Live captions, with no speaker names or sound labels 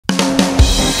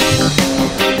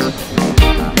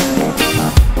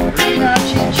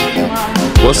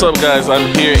What's up, guys?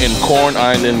 I'm here in Corn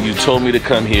Island. You told me to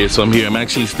come here, so I'm here. I'm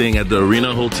actually staying at the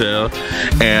Arena Hotel,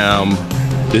 and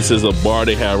this is a bar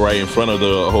they have right in front of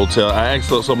the hotel. I asked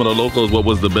some of the locals what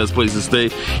was the best place to stay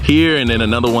here, and then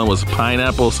another one was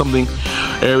Pineapple something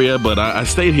area, but I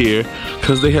stayed here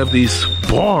because they have these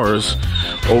bars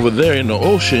over there in the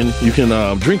ocean you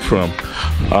can drink from.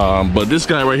 But this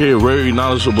guy right here, very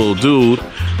knowledgeable dude,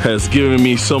 has given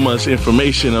me so much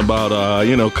information about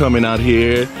you know, coming out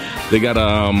here. They got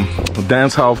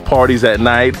dance house parties at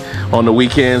night. On the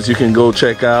weekends you can go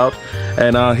check out.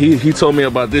 And he told me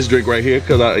about this drink right here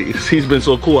because he's been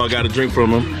so cool. I got a drink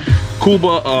from him.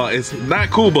 Cuba, it's not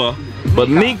Cuba, but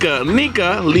Nica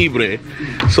Libre.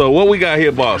 So what we got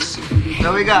here, boss?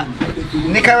 So we got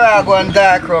Nicaraguan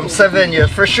dark rum, 7 years.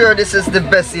 For sure this is the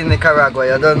best in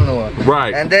Nicaragua, you don't know.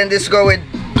 Right. And then this go with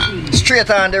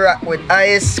straight on the rack with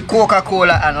ice,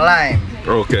 Coca-Cola and lime.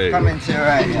 Okay. Coming to you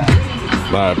right here.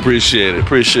 I appreciate it,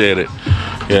 appreciate it.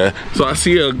 Yeah, so I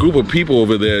see a group of people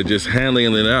over there just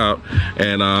handling it out,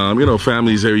 and you know,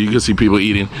 families there, you can see people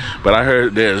eating, but I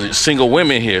heard there's single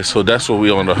women here, so that's what we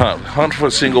on the hunt for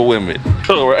single women.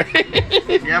 All right.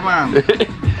 Yeah, man.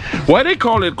 Why they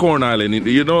call it Corn Island?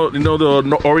 You know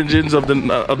the origins of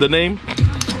the name?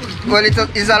 Well,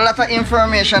 it's a lot of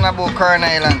information about Corn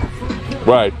Island.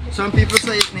 Right. Some people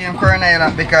say it's named Corn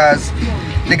Island because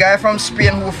the guy from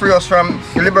Spain who freed us from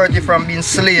liberty from being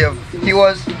slave,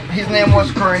 his name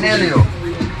was Cornelio.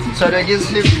 So they give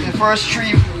the first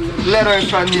 3 letters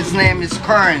from his name is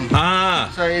Corn. Ah.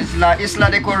 So it's La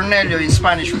Isla de Cornelio in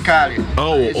Spanish we call it.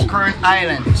 Oh. It's Corn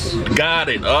Islands. Got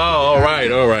it. Oh, all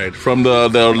right. From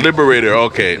the liberator.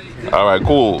 Okay. All right,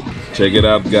 cool. Check it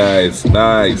out, guys.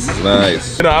 Nice,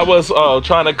 nice. You know, I was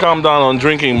trying to calm down on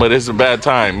drinking, but it's a bad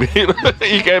time. You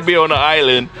can't be on an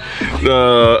island.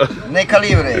 Nica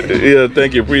Libre. Yeah,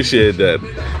 thank you. Appreciate that.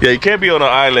 Yeah, you can't be on an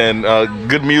island.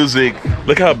 Good music.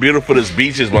 Look how beautiful this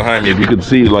beach is behind me. You can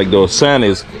see, like, the sand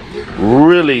is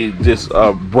really just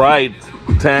a bright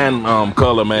tan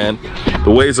color, man.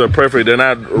 The waves are perfect. They're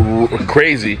not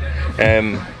crazy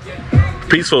and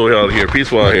peaceful out here.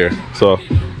 Peaceful out here. So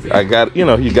I got, you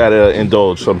know, you gotta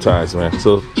indulge sometimes, man.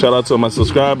 So shout out to my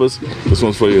subscribers. This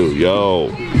one's for you, yo.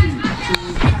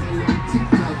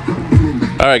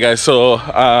 All right, guys. So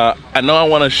I know I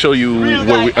want to show you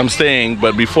where I'm staying,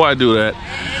 but before I do that,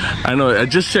 I know I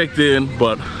just checked in,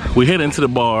 but we head into the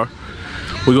bar.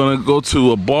 We're gonna go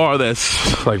to a bar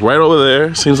that's like right over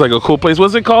there. Seems like a cool place.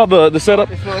 What's it called? The setup?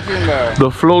 The floating bar.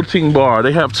 The floating bar.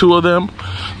 They have 2 of them.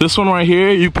 This one right here,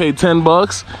 you pay 10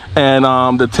 bucks, and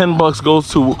the 10 bucks goes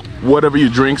to whatever you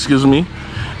drink. Excuse me.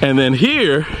 And then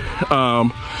here,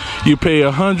 you pay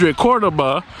 100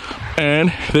 Cordoba,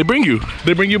 and they bring you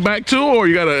back too, or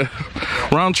you got a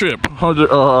round trip 100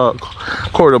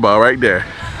 Cordoba right there.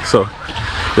 So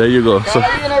there you go. So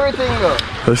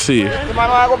let's see.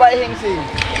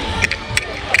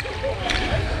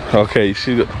 Okay,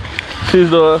 she's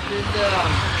the.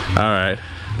 All right,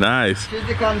 nice. She's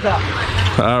the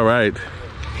contact. All right.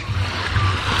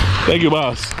 Thank you,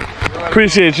 boss.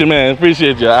 Appreciate you, man.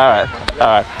 Appreciate you. All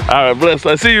right. Bless.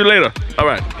 I'll see you later. All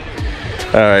right.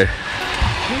 All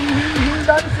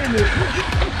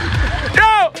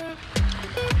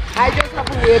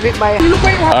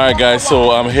right, guys.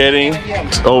 So I'm heading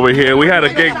over here. We gotta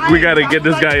get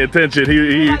this guy attention.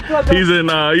 He's in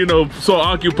you know, so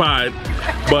occupied.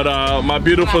 But my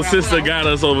beautiful sister got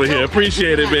us over here.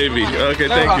 Appreciate it, baby. Okay,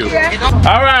 thank you.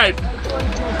 All right.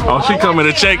 Oh, she coming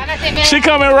to check. She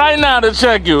coming right now to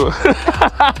check you. All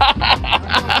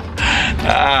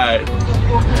right.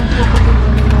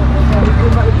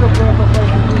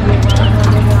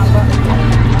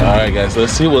 Alright, guys,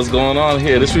 let's see what's going on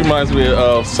here. This reminds me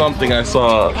of something I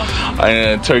saw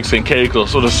in Turks and Caicos.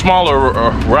 So the smaller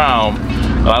round,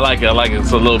 I like it.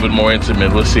 It's a little bit more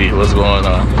intimate. We'll see what's going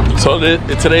on. So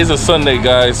today's a Sunday,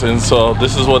 guys, and so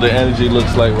this is what the energy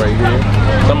looks like right here.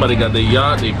 Somebody got the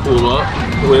yacht they pull up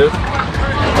with,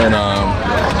 and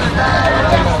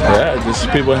yeah, just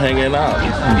people hanging out,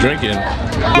 drinking.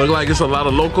 Look like it's a lot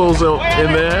of locals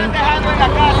in there.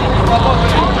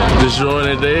 Just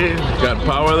enjoying the day. Got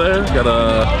power there. Got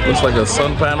a, looks like a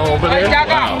sun panel over there.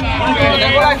 Wow.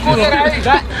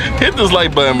 Hit this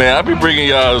like button, man. I'll be bringing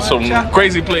y'all some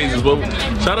crazy places. But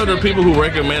shout out to people who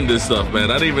recommend this stuff, man.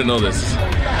 I didn't even know this.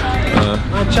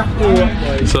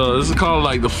 So this is called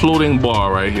like the floating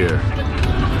bar right here.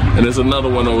 And there's another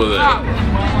one over there. Right.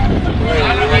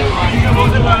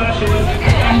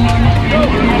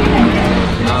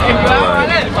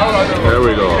 There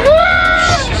we go.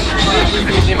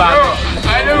 I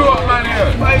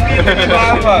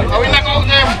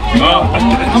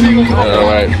All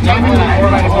right.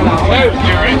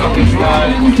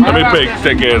 Let me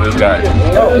take care of this guy.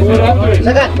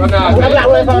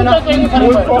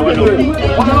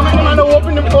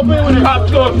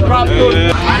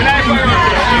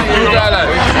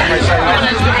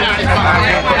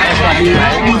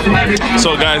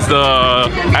 So guys,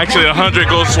 actually 100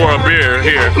 goes for a beer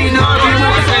here.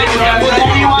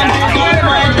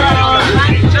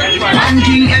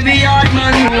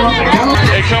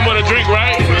 They come with a drink,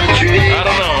 right? I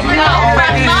don't know. No,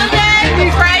 from Monday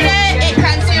to Friday it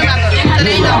consumable.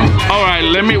 Today no. All right,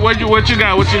 let me. What you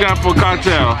got? What you got for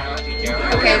cocktail?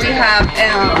 Okay, we have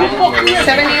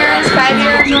 7 years, 5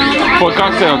 years. For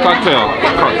cocktail. We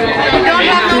don't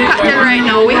have no cocktail right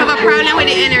now. We have a problem with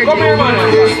the energy.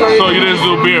 So you just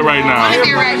do beer right now?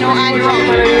 Beer right now and rum.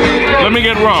 Let me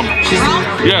get rum.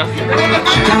 Yeah.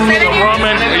 Rum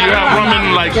and you have rum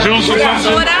in like juice or something?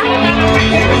 Soda?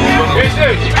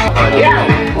 160.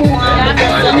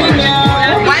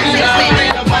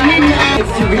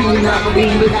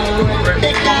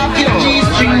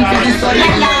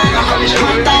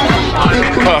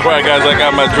 Alright guys, I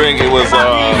got my drink. It was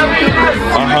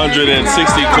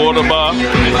 160 quarter bar.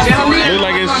 Looks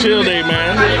like it's chill day,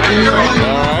 man.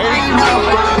 Alright.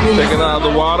 Checking out the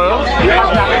water. You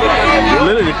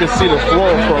literally can see the floor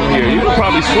from here. You can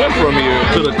probably swim from here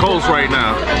to the coast right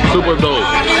now. Super dope.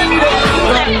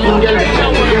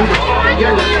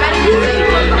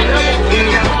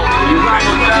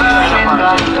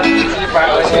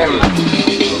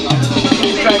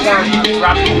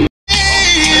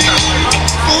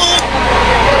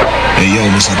 Hey yo,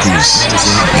 what's up, Goose?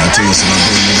 I'll tell you something.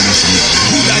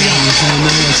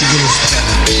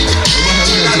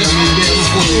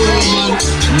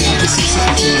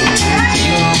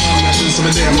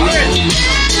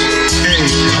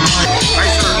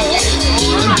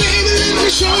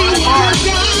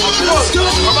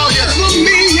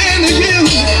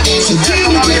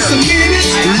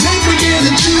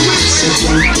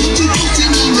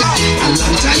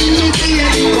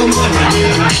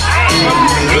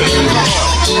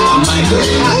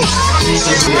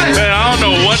 Man, I don't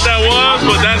know what that was,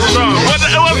 but that's strong. What's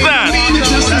that?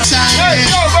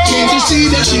 Can't you see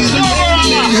that she's been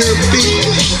rolling in her feet?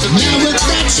 Now if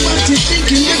that's what you're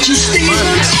thinking, that you're stealing,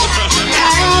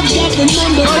 I've got the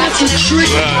number, that's a trick.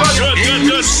 Good.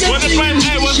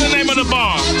 What's the name of the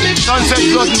bar? Sunset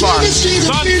Floating Bar.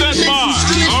 Sunset Bar.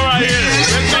 All right, here.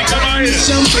 Let's take them out here.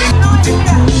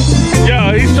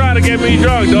 Yo, he's trying to get me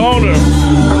drunk, the owner.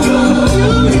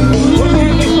 Which one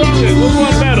is the strongest? Which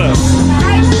one better?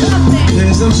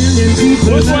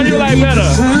 Which one you like better?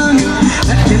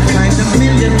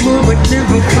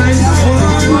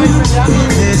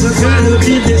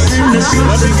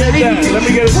 Let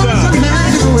me get a shot.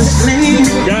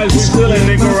 Guys, we're still in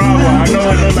Nicaragua. I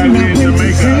know it looks like we're in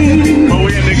Jamaica, but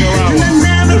we're in Nicaragua.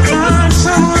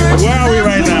 Where are we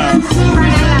right now? Is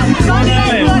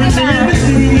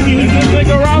this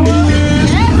Nicaragua?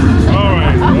 All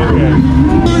right, okay.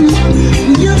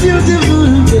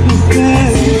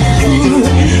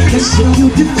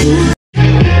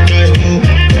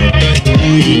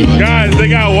 Guys, they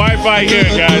got Wi-Fi here,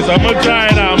 guys. I'm gonna try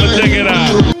it out. I'm gonna check it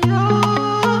out.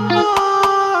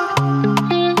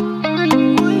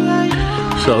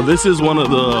 So this is one of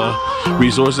the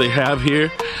resorts they have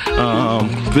here.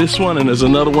 This one, and there's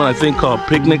another one I think called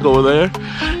Picnic over there.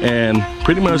 And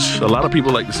pretty much a lot of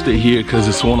people like to stay here because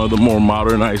it's one of the more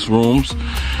modernized rooms.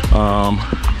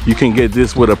 You can get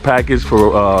this with a package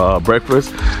for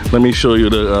breakfast. Let me show you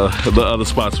the other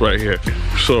spots right here.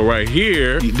 So right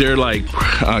here, they're like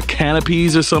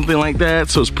canopies or something like that.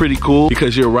 So it's pretty cool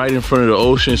because you're right in front of the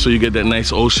ocean. So you get that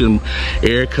nice ocean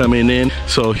air coming in.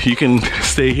 So you can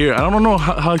stay here. I don't know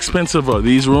how expensive are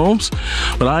these rooms,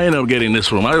 but I ended up getting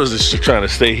this room. I was just trying to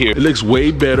stay here. It looks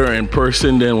way better in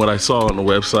person than what I saw on the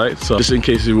website. So just in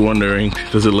case you're wondering,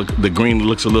 does it look, the green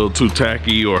looks a little too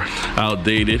tacky or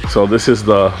outdated. So this is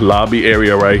the lobby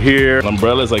area right here.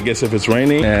 Umbrellas, I guess, if it's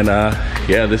raining. And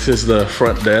yeah, this is the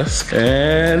front desk.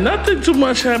 And nothing too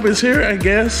much happens here, I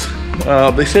guess.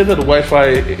 They said that the Wi-Fi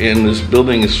in this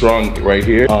building is strong right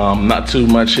here. Not too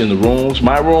much in the rooms.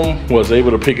 My room was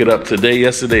able to pick it up today.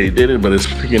 Yesterday it didn't, but it's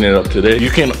picking it up today. You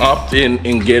can opt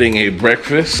in getting a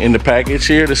breakfast in the package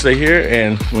here to stay here.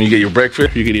 And when you get your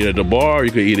breakfast, you can eat at the bar, or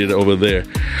you can eat it over there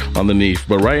underneath,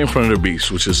 but right in front of the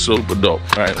beach, which is super dope.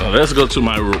 All right, now let's go to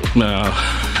my room. Now,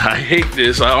 I hate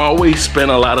this. I always spend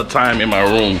a lot of time in my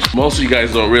room. Most of you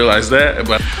guys don't realize that,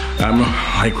 but I'm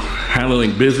like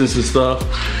handling business and stuff,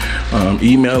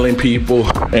 emailing people,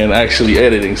 and actually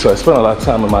editing. So I spend a lot of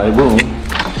time in my room.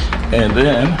 And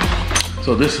then,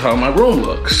 so this is how my room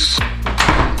looks.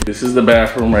 This is the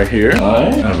bathroom right here.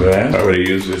 Alright, not bad. I already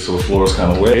used this, so the floor is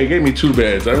kind of wet. It gave me 2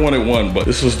 beds. I wanted 1, but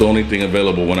this was the only thing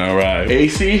available when I arrived.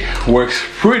 AC works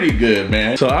pretty good,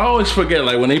 man. So I always forget,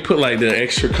 like when they put like the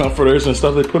extra comforters and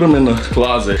stuff, they put them in the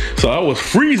closet. So I was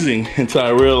freezing until I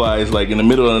realized, like in the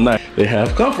middle of the night, they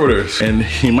have comforters, and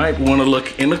you might want to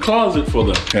look in the closet for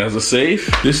them. Has a safe.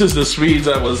 This is the speeds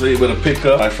I was able to pick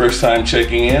up my first time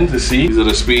checking in to see. These are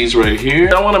the speeds right here.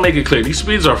 I want to make it clear, these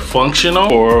speeds are functional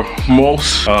for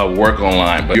most work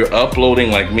online, but you're uploading,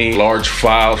 like me, large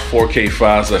files, 4K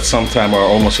files that sometimes are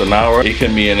almost an hour. It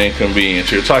can be an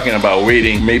inconvenience. You're talking about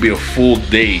waiting maybe a full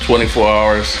day, 24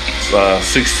 hours,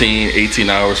 16, 18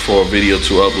 hours for a video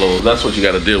to upload. That's what you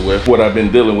got to deal with. What I've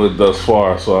been dealing with thus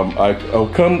far, so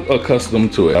I've come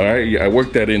accustomed to it. All right, I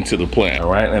worked that into the plan.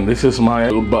 All right, and this is my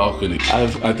little balcony. I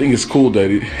think it's cool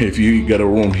that if you got a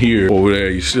room here, over there,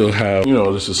 you still have, you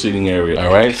know, just a seating area.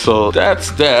 All right, so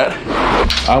that's that.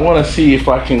 I want to see if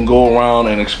I can go around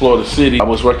and explore the city. I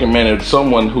was recommended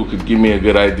someone who could give me a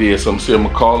good idea, so I'm gonna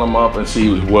call them up and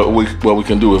see what we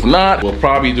can do. If not, we'll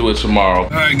probably do it tomorrow. All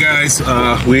right, guys,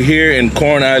 we're here in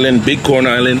Corn Island, Big Corn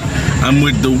Island. I'm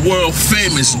with the world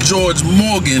famous George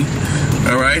Morgan.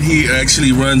 All right, he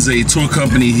actually runs a tour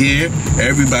company here.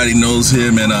 Everybody knows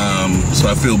him, and so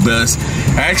I feel blessed.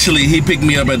 Actually, he picked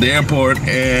me up at the airport,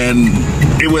 and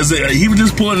he was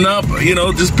just pulling up, you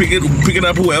know, just picking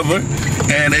up whoever,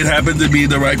 and it happened to be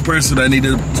the right person I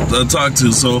needed to talk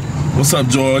to. So, what's up,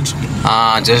 George?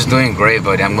 Just doing great,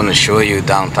 buddy. I'm gonna show you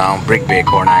downtown Brick Bay,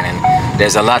 Corn Island.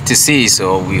 There's a lot to see,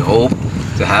 so we hope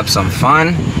to have some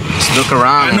fun. Just look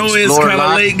around. I know it's kind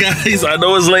of late, guys. I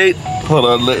know it's late. Hold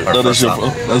on, this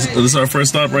is our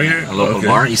first stop right here? A local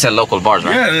bar? You said local bars,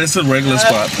 right? Yeah, it's a regular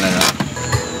spot.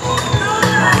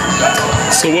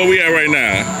 So where we at right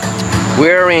now?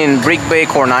 We're in Brick Bay,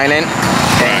 Corn Island,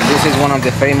 and this is one of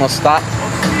the famous spots.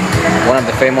 One of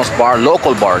the famous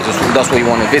local bars. That's what you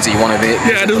want to visit. You want to visit.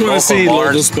 Yeah, I just want to see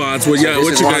local spots. Well, yeah, so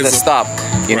this is one of the stop.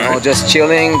 You know, just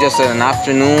chilling, just an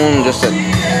afternoon, just an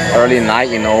early night.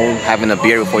 You know, having a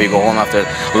beer before you go home after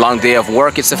a long day of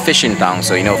work. It's a fishing town,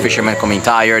 so you know, fishermen coming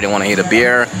tired, they want to hit a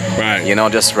beer. Right. You know,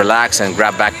 just relax and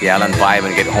grab back the island vibe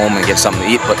and get home and get something to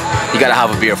eat. But you gotta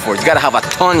have a beer first. You gotta have a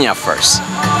Tonya first.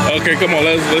 Okay, come on.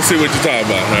 Let's see what you're talking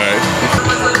about. All right.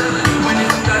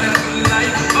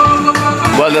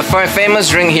 Well, the famous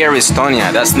drink here is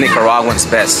Tonya. That's Nicaraguan's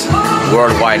best.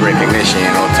 Worldwide recognition, you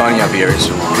know. Tonya beer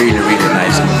is really, really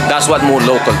nice. That's what more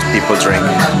local people drink.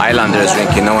 Islanders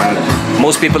drink, you know. And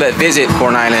most people that visit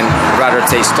Corn Island rather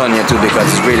taste Tonya too, because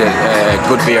it's really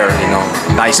good beer, you know.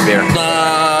 Nice beer.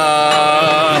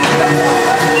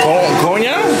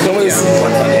 Konya?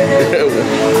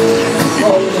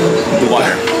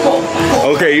 Water.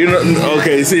 Okay, you know.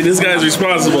 Okay, see, this guy's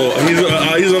responsible.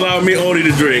 He's allowing me only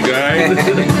to drink. All right.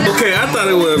 Okay, I thought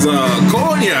it was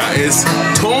Konya. It's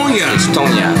Tonya. It's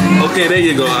Tonya. Okay, there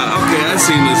you go. Okay, I've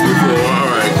seen this before. All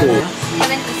right, cool.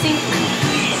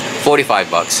 45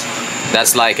 bucks.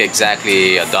 That's like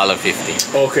exactly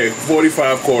 $1.50. Okay,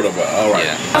 45 quarter. All right.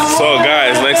 Yeah. So,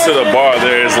 guys, next to the bar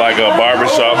there is like a barber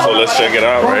shop. So let's check it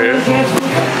out right here. All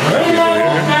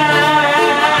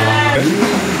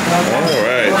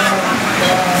right.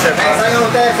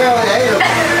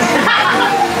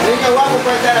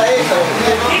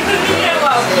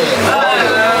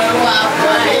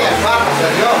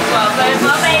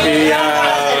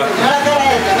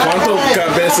 ¿Cuántos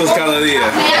cabezas cada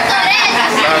día?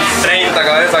 30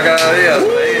 cabezas cada día.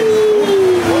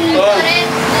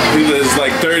 It's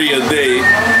like 30 a day.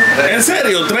 ¿En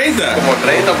serio? 30? Como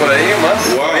 30 por ahí,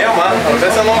 más. Wow. Más. A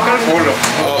veces no calculo.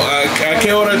 ¿A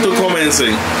qué hora tú comienzas?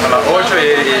 A las 8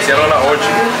 y cierro a las 8.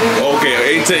 Okay,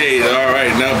 8 to 8. All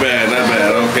right, not bad, not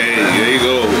bad. Okay, there you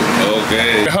go.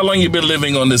 Okay. How long you been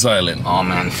living on this island? Oh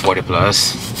man, 40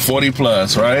 plus. 40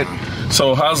 plus, right?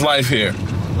 So how's life here?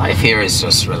 Life here is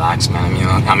just relaxed, man. You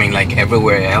know, I mean, like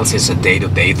everywhere else, it's a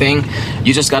day-to-day thing.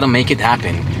 You just gotta make it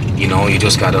happen. You know, you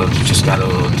just gotta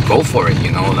go for it.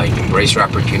 You know, like embrace your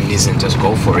opportunities and just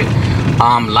go for it.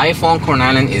 Life on Corn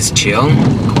Island is chill.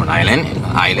 Corn Island.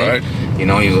 Right. You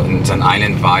know, it's an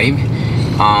island vibe.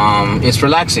 It's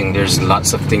relaxing. There's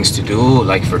lots of things to do,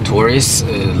 like for tourists,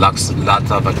 lots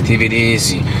of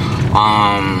activities.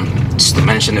 Just to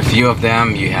mention a few of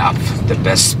them, you have the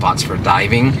best spots for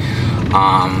diving.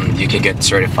 You can get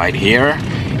certified here.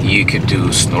 You could do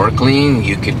snorkeling.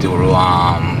 You could do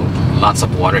lots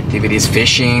of water activities,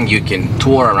 fishing. You can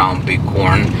tour around Big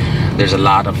Corn. There's a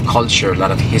lot of culture, a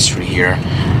lot of history here.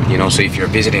 You know, so if you're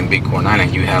visiting Big Corn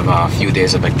Island, you have a few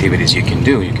days of activities you can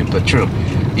do, you can put through.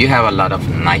 You have a lot of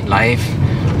nightlife.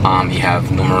 You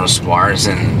have numerous bars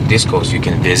and discos you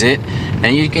can visit,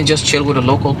 and you can just chill with the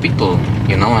local people,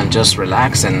 you know, and just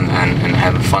relax and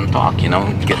have a fun talk, you know,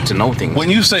 get to know things. When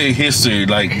you say history,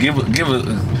 like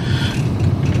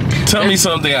tell me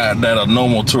something that a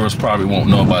normal tourist probably won't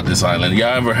know about this island. Y'all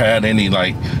ever had any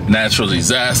like natural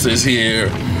disasters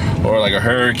here, or like a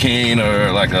hurricane,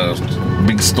 or like a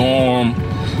big storm,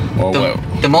 or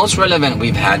what? The most relevant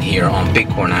we've had here on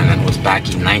Bighorn Island was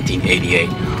back in 1988.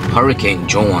 Hurricane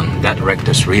Joan, that wrecked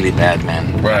us really bad,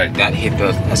 man. Right. That hit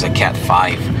us as a Cat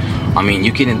 5. I mean,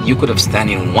 you could have stand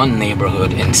in one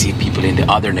neighborhood and see people in the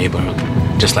other neighborhood,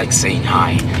 just like saying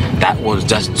hi. That was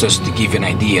just to give you an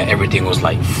idea. Everything was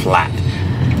like flat.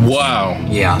 Wow.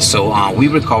 Yeah. So we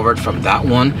recovered from that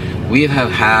one. We have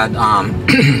had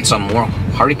some more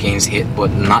hurricanes hit,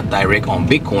 but not direct on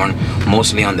Bighorn,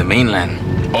 mostly on the mainland.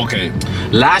 Okay.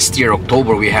 Last year,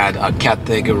 October, we had a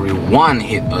Category 1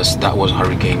 hit us. That was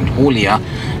Hurricane Julia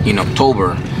in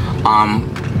October.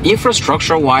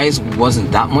 Infrastructure-wise,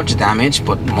 wasn't that much damage,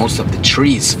 but most of the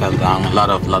trees fell down. A lot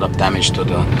of damage to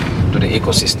the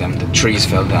ecosystem. The trees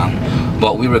fell down,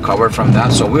 but we recovered from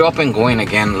that. So we're up and going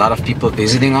again. A lot of people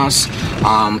visiting us.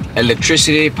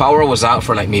 Electricity, power was out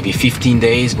for like maybe 15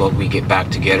 days, but we get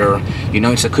back together. You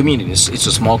know, it's a community. It's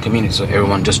a small community, so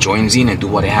everyone just joins in and do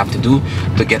what they have to do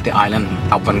to get the island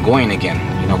up and going again.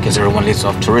 You know, because everyone lives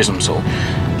off tourism, so.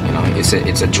 You know,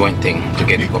 it's a joint thing to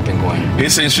get it up and going.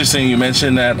 It's interesting you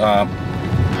mentioned that.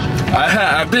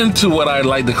 I've been to what I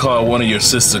like to call one of your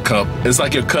sister cup. It's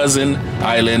like your cousin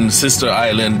island, sister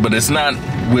island, but it's not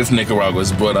with Nicaragua.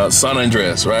 It's but San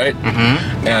Andres, right?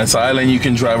 Mm-hmm. And it's an island you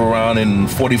can drive around in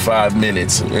 45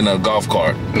 minutes in a golf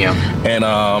cart. Yeah. And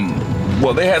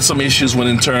well, they had some issues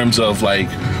in terms of like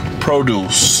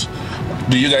produce.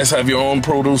 Do you guys have your own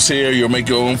produce here? You make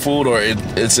your own food, or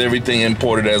it's everything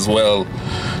imported as well?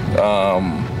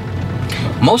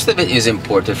 Most of it is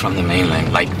imported from the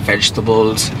mainland, like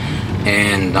vegetables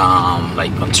and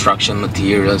like construction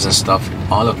materials and stuff.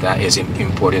 All of that is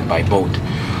imported by boat.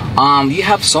 You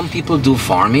have some people do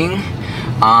farming.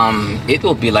 It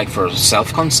will be like for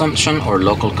self-consumption or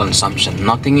local consumption.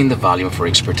 Nothing in the volume for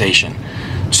exportation.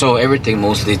 So everything,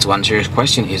 mostly, to answer your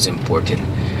question, is imported.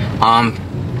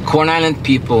 Corn Island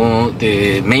people,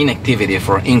 the main activity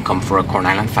for income for a Corn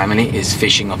Island family is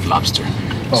fishing of lobster.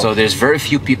 Oh. So there's very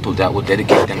few people that would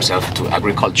dedicate themselves to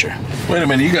agriculture. Wait a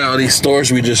minute, you got all these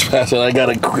stores we just passed. I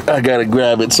gotta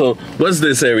grab it. So what's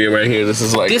this area right here? This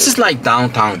is like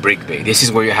downtown Brick Bay. This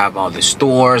is where you have all the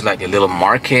stores, like the little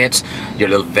markets, your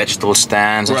little vegetable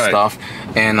stands and stuff.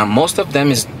 And most of them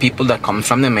is people that come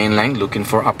from the mainland looking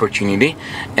for opportunity,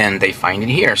 and they find it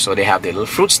here. So they have their little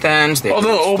fruit stands. They'll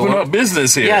open up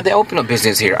business here. Yeah, they open up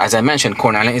business here. As I mentioned,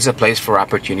 Corn Island is a place for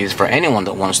opportunities for anyone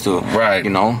that wants to, you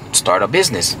know, start a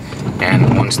business.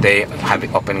 And once they have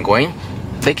it up and going,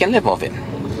 they can live off it.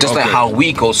 Just like how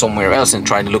we go somewhere else and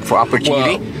try to look for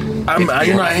opportunity. Well,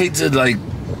 I hate to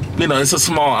it's a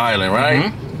small island, right?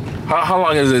 Mm-hmm. How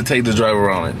long does it take to drive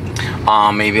around it?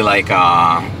 Maybe like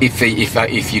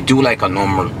if you do like a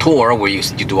normal tour where you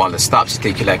do all the stops, it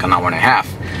takes you like an hour and a half.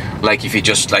 Like if you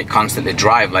just like constantly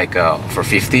drive like for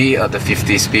 50 the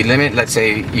 50 speed limit, let's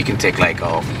say, you can take like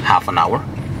half an hour.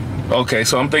 Okay,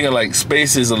 so I'm thinking like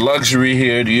space is a luxury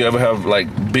here. Do you ever have like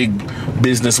big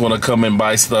business want to come and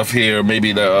buy stuff here?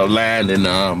 Maybe the land and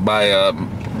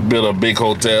build a big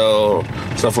hotel,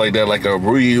 stuff like that, like a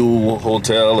real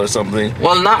hotel or something?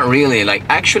 Well, not really. Like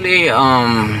actually,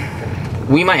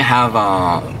 we might have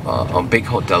a big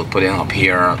hotel putting up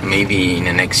here maybe in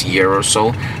the next year or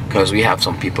so, because we have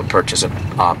some people purchase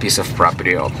a piece of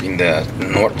property up in the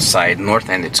north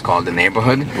end. It's called the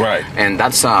neighborhood, right? And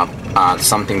that's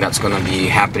something that's going to be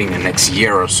happening the next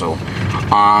year or so.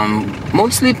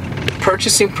 Mostly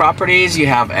purchasing properties, you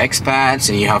have expats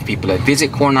and you have people that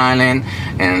visit Corn Island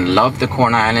and love the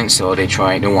Corn Island, so they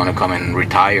want to come and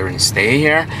retire and stay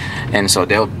here, and so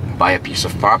they'll buy a piece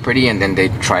of property and then they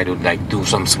try to like do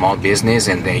some small business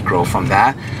and they grow from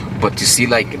that. But to see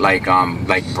like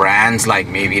brands like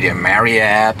maybe the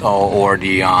Marriott or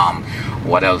the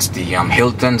what else, the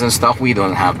Hiltons and stuff, we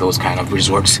don't have those kind of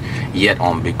resorts yet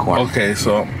on Bighorn. Okay,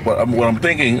 so what I'm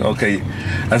thinking, okay,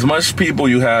 as much people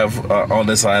you have on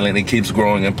this island, it keeps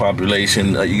growing in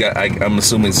population. I'm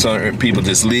assuming certain people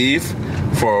just leave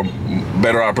for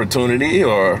better opportunity,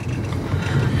 or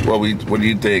what do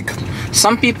you think?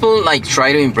 Some people like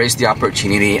try to embrace the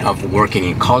opportunity of working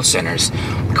in call centers,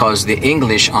 because the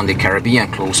English on the Caribbean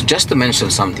coast, just to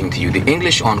mention something to you, the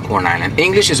English on Corn Island,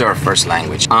 English is our first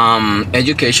language.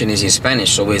 Education is in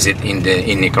Spanish, so is it in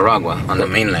Nicaragua on the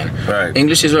mainland. Right.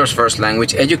 English is our first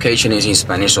language, education is in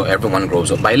Spanish, so everyone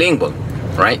grows up bilingual.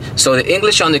 right? So the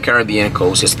English on the Caribbean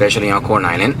coast, especially on Corn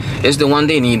Island, is the one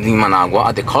they need in Managua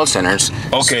at the call centers.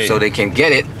 Okay. So they can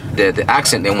get it, the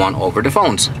accent they want over the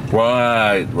phones.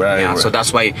 Right. Yeah, Right. so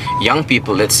that's why young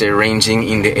people, let's say ranging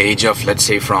in the age of, let's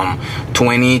say from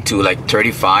 20 to like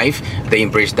 35, they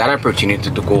embrace that opportunity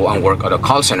to go and work at a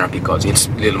call center because it's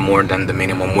a little more than the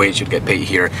minimum wage you get paid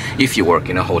here if you work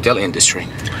in a hotel industry.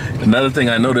 Another thing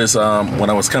I noticed when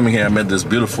I was coming here, I met this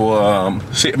beautiful.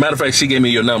 Matter of fact, she gave me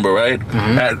your number, right?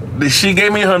 She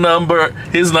gave me her number,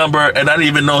 his number, and I didn't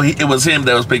even know it was him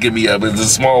that was picking me up. It's a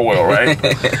small world, right?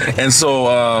 And so,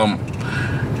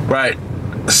 right.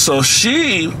 So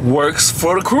she works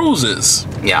for the cruises.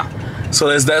 Yeah. So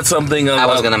is that something? I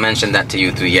was gonna mention that to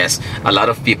you too. Yes, a lot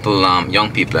of people,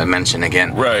 young people, I mentioned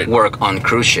again, right, work on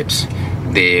cruise ships.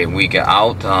 We get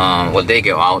out. They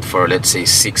go out for, let's say,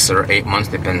 6 or 8 months,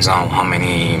 depends on how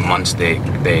many months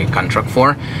they contract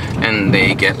for, and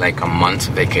they get like a month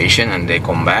vacation and they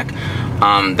come back.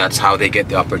 That's how they get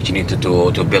the opportunity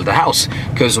to build a house,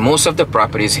 because most of the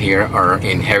properties here are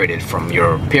inherited from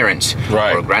your parents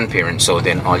or grandparents. So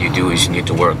then all you do is you need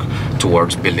to work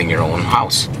towards building your own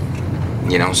house.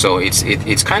 You know, so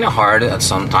it's kind of hard at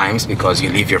sometimes because you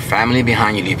leave your family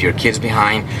behind, you leave your kids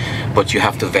behind, but you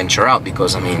have to venture out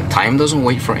because, I mean, time doesn't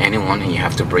wait for anyone, and you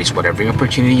have to embrace whatever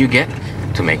opportunity you get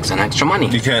to make some extra money.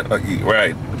 You can't,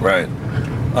 right.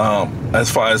 As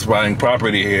far as buying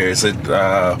property here, is it,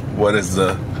 what is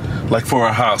the, like for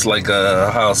a house like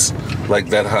that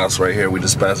house right here, we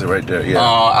just passed it right there, yeah.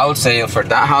 I would say for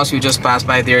that house we just passed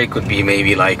by there, it could be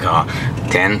maybe like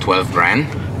 10, 12 grand.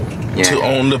 Yeah. To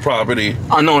own the property?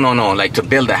 No. Like to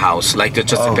build a house. Like it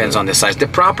just depends on the size. The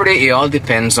property, it all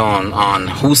depends on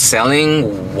who's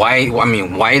selling, why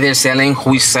they're selling,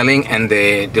 who's selling, and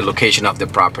the location of the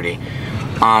property.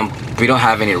 We don't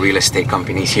have any real estate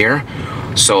companies here,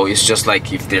 so it's just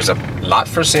like if there's a lot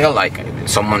for sale, like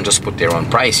someone just put their own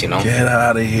price, you know. Get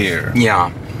out of here.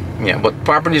 Yeah, but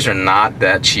properties are not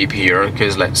that cheap here,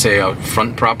 because let's say a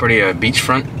front property, a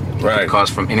beachfront, it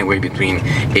costs from anywhere between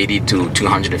 $80,000 to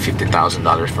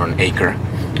 $250,000 for an acre.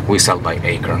 We sell by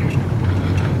acre.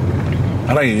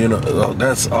 I don't even know.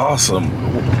 That's awesome.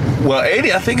 Well,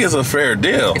 80, I think, is a fair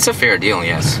deal. It's a fair deal,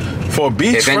 yes. For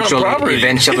beachfront property.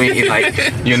 Eventually, like,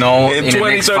 you know, in 20, the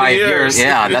next 5 years,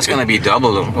 yeah, that's gonna be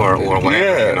double or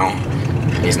whatever. You know,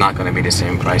 it's not gonna be the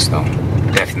same price though.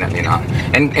 Definitely not.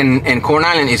 And Corn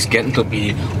Island is getting to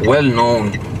be well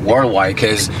known worldwide,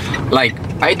 because like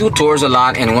I do tours a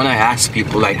lot, and when I ask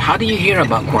people like, how do you hear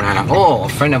about Corn Island? Oh, a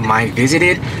friend of mine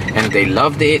visited and they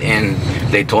loved it and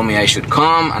they told me I should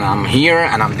come, and I'm here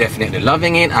and I'm definitely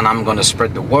loving it, and I'm gonna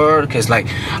spread the word, because like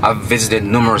I've visited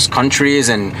numerous countries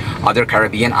and other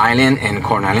Caribbean island, and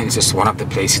Corn Island is just one of the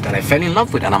places that I fell in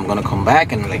love with, and I'm gonna come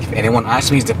back. And like if anyone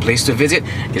asks me is the place to visit,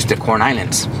 it's the Corn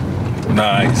Islands.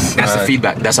 Nice. That's the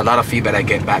feedback. That's a lot of feedback I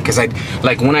get back, because I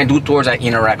like when I do tours, I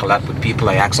interact a lot with people.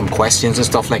 I ask them questions and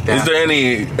stuff like that. Is there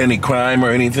any crime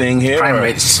or anything here? Crime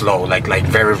rate is slow, like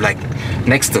very like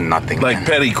next to nothing. Like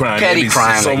petty crime. Petty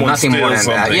crime, like nothing more than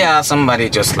that. Yeah, somebody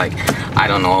just like, I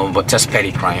don't know, but just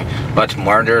petty crime. But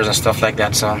murders and stuff like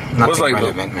that, so nothing like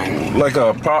relevant, man. Like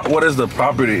what is the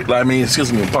property? I mean,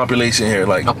 excuse me, population here?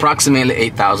 Like approximately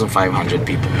 8,500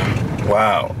 people. Man.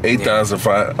 Wow,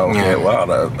 8,005. Okay, wow.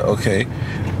 Okay.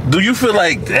 Do you feel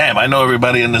like, damn, I know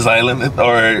everybody in this island,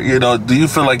 or do you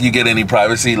feel like you get any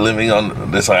privacy living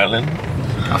on this island?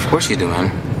 Of course you do,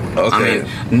 man. Okay.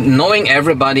 I mean, knowing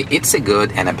everybody, it's a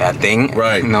good and a bad thing.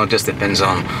 Right. It just depends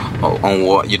on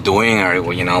what you're doing, or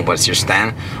what's your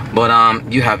stand. But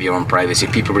you have your own privacy.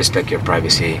 People respect your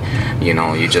privacy.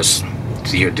 You just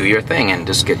do your thing and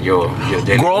just get your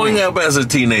growing up as a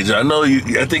teenager. I know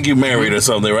I think you married or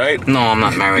something, right? No, I'm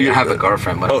not married. I have a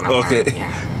girlfriend, but I'm not married.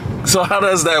 Yeah. So how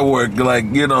does that work? Like,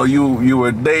 you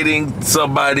were dating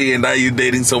somebody and now you're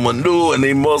dating someone new, and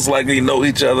they most likely know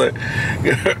each other,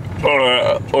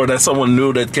 or that's someone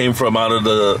new that came from out of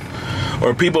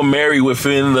or people marry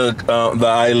within the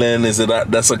island. Is it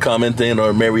that's a common thing,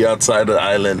 or marry outside the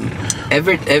island?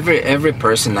 Every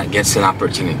person that gets an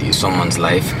opportunity in someone's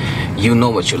life, you know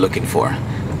what you're looking for.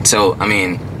 So I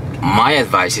mean, my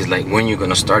advice is like, when you're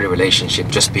gonna start a relationship,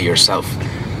 just be yourself.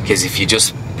 Because if you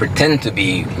just pretend to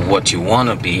be what you want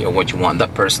to be, or what you want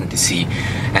that person to see,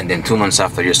 and then 2 months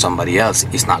after you're somebody else,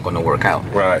 it's not going to work out.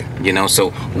 Right.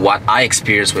 So what I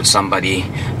experience with somebody,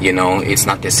 it's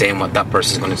not the same what that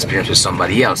person is going to experience with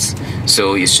somebody else.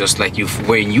 So it's just like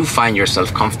when you find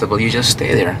yourself comfortable, you just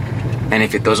stay there. And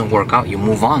if it doesn't work out, you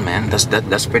move on, man.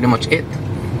 That's pretty much it.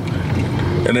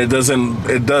 And it's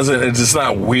just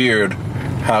not weird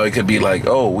how it could be like,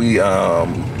 oh,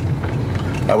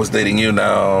 I was dating you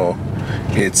now.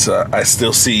 it's I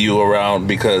still see you around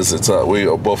because it's we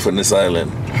are both in this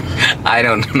island? I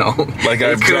don't know. Like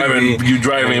I'm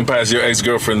driving past your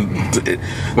ex-girlfriend.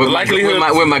 With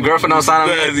my girlfriend outside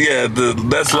of me? Yeah,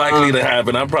 that's likely to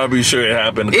happen. I'm probably sure it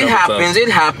happened. It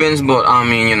happens, but I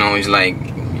mean, you know, it's like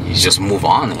you just move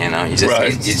on, you know. You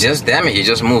just damn it, you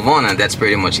just move on, and that's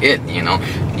pretty much it, you know.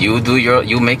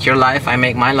 You make your life, I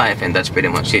make my life, and that's pretty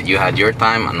much it. You had your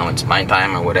time, I know it's my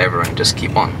time, or whatever, and just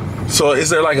keep on. So, is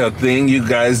there like a thing you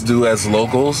guys do as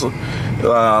locals?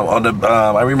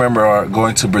 I remember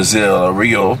going to Brazil,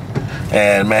 Rio,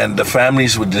 and man, the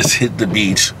families would just hit the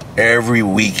beach every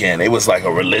weekend. It was like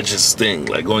a religious thing,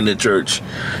 like going to church.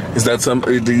 Is that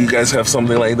something? Do you guys have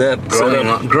something like that?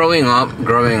 Growing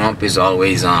up is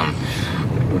always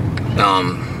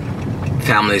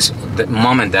families. The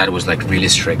mom and dad was like really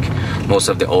strict. Most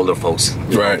of the older folks,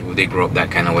 right? They grew up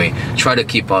that kind of way. Try to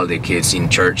keep all the kids in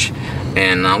church,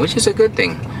 and which is a good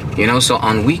thing, you know. So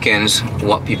on weekends,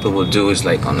 what people will do is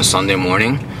like on a Sunday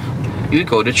morning, you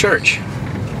go to church.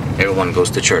 Everyone goes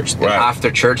to church. Then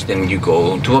after church, then you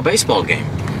go to a baseball game,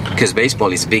 because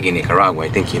baseball is big in Nicaragua. I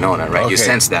think you know that, right? Okay. You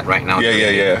sense that right now.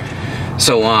 Yeah.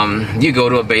 So you go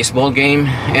to a baseball game,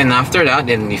 and after that,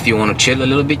 then if you want to chill a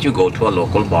little bit, you go to a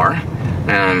local bar.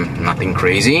 Nothing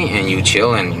crazy, and you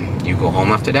chill, and you go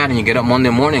home after that, and you get up Monday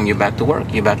morning, you're back to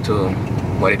work, you're back to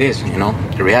what it is, you know,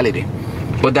 the reality.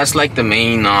 But that's like the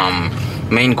main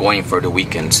going for the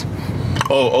weekends.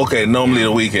 Oh, okay. Normally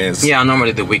the weekends. Yeah,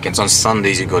 normally the weekends. On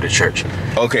Sundays you go to church.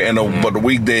 Okay, and but the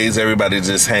weekdays everybody's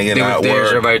just hanging out.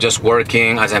 Everybody just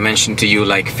working. As I mentioned to you,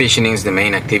 like fishing is the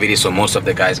main activity. So most of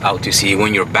the guys out to sea.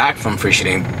 When you're back from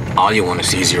fishing, all you want to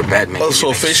see is your bed. Oh,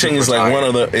 so fishing is like one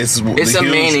of the. It's the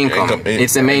main income.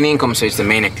 It's the main income. So it's the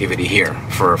main activity here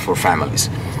for families.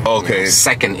 Okay. You know,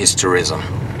 second is tourism.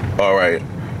 All right.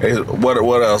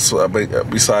 What else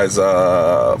besides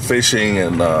fishing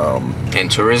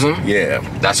and tourism? Yeah,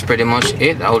 that's pretty much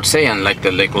it, I would say. And like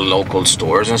the local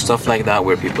stores and stuff like that,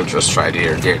 where people just try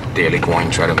their daily coin,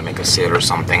 try to make a sale or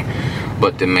something.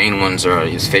 But the main ones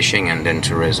is fishing and then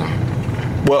tourism.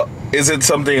 Well, is it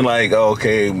something like,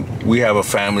 okay, we have a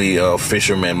family of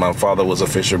fishermen. My father was a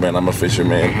fisherman. I'm a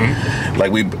fisherman. Mm-hmm.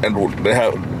 Like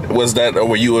was that, or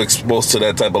were you exposed to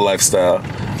that type of lifestyle?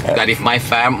 That if my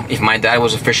dad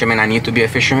was a fisherman, I need to be a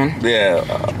fisherman? Yeah.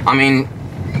 I mean,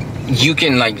 you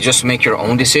can like just make your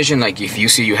own decision. Like if you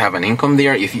see you have an income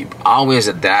there, if you always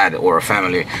a dad or a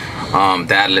family,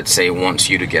 dad, let's say, wants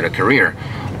you to get a career,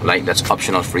 like that's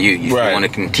optional for you. If you want to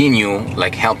continue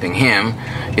like helping him,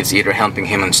 it's either helping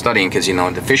him and studying, because you know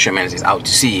the fisherman is out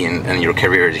to sea and your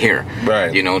career is here.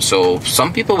 Right. You know, so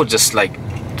some people would just like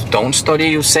don't study,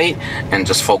 you say, and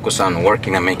just focus on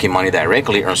working and making money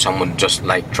directly, or someone just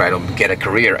like try to get a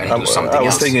career and do something else. I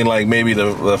was thinking like maybe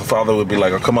the father would be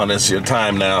like, oh, come on, it's your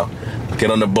time now. Get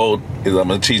on the boat, I'm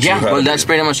going to teach you how to that's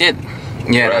pretty much it.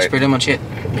 Yeah, that's pretty much it.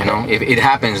 You know, if it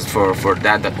happens for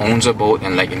dad that owns a boat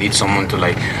and like you need someone to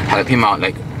like help him out,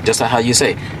 like just like how you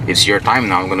say, it's your time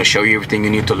now. I'm going to show you everything you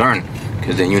need to learn,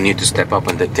 because then you need to step up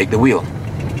and take the wheel.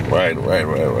 Right.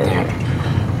 Yeah.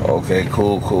 Okay,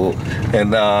 cool.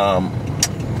 And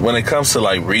when it comes to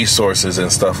like resources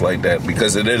and stuff like that,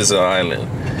 because it is an island,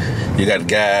 you got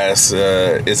gas.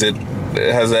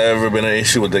 Has there ever been an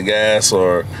issue with the gas?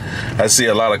 Or I see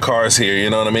a lot of cars here, you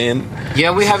know what I mean?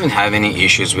 Yeah, we haven't had any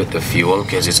issues with the fuel,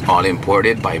 because it's all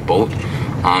imported by boat.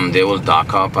 They will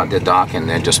dock up at the dock and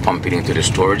then just pump it into the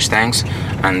storage tanks,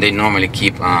 and they normally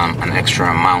keep an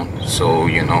extra amount, so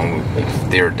you know if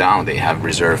they're down they have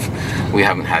reserve. We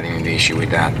haven't had any issue with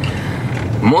that.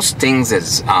 Most things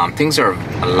are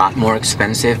a lot more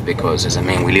expensive, because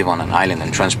we live on an island,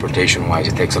 and transportation wise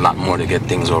it takes a lot more to get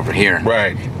things over here.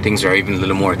 Right. Things are even a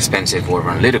little more expensive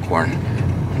over in Lidocorn,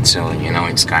 so you know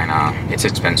it's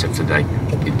expensive to like,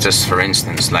 just for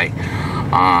instance, like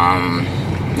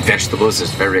vegetables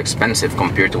is very expensive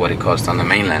compared to what it costs on the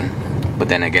mainland. But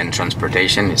then again,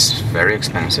 transportation is very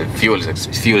expensive. Fuel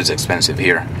is expensive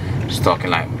here. Just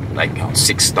talking like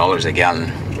 $6 a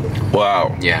gallon.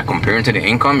 Wow. Yeah, comparing to the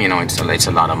income, you know, it's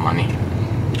a lot of money.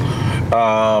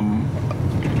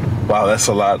 Wow, that's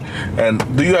a lot. And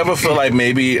do you ever feel like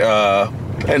maybe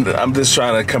and I'm just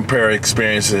trying to compare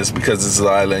experiences, because it's an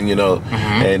island, you know,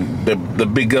 and the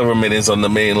big government is on the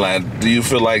mainland. Do you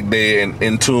feel like they're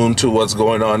in tune to what's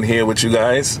going on here with you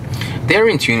guys? they're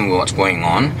in tune with what's going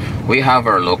on. We have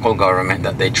our local government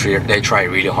that they try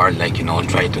really hard, like, you know,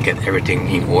 try to get everything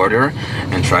in order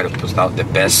and try to put out the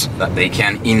best that they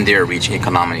can in their region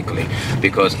economically.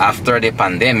 Because after the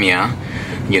pandemia,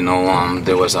 you know,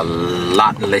 there was a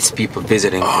lot less people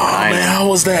visiting. Oh man, how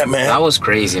was that, man? That was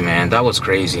crazy, man. That was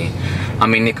crazy. I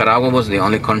mean, Nicaragua was the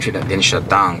only country that didn't shut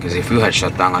down, because if we had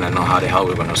shut down, I don't know how the hell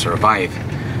we're going to survive,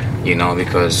 you know,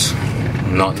 because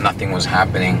nothing was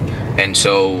happening. And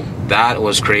so that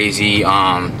was crazy.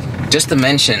 Just to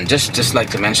mention, just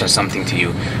like to mention something to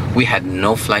you, we had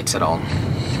no flights at all.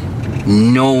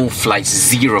 No flights,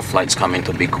 0 flights coming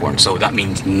to Bighorn. So that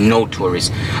means no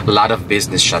tourists. A lot of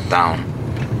business shut down.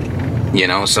 You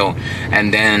know, so,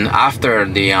 and then after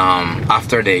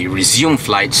they resumed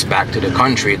flights back to the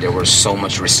country, there was so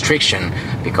much restriction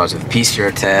because of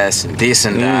PCR tests and this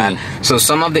and that. So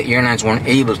some of the airlines weren't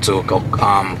able to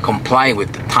comply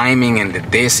with the timing and the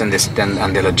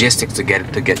and the logistics to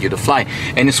get you to fly,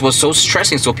 and it was so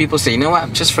stressing. So people say, you know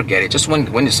what, just forget it. Just when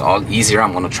it's all easier,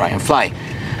 I'm going to try and fly.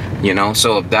 You know,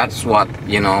 so that's what,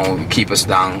 you know, keep us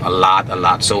down a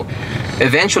lot. So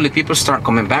eventually people start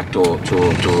coming back to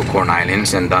Corn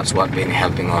Islands, and that's what been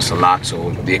helping us a lot.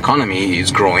 So the economy is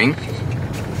growing.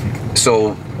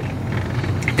 So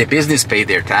the business pay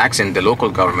their tax, and the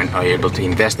local government are able to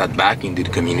invest that back into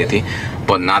the community,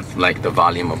 but not like the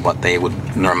volume of what they would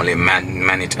normally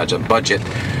manage as a budget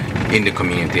in the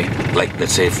community, like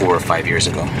let's say 4 or 5 years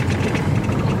ago.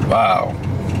 Wow.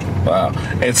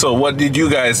 And so what did you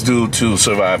guys do to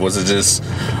survive? Was it just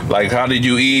like, how did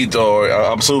you eat? Or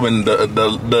I'm assuming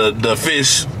the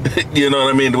fish, you know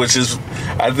what I mean, which is,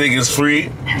 I think is free.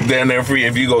 Then they're free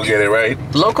if you go get it, right?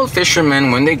 Local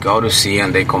fishermen, when they go to sea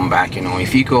and they come back, you know,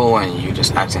 if you go and you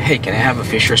just ask them, hey, can I have a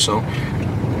fish or so?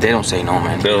 They don't say no,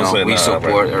 man. We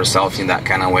support ourselves in that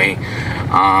kind of way.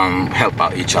 Help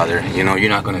out each other. You know, you're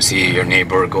not going to see your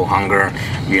neighbor go hunger.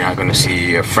 You're not going to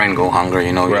see your friend go hunger.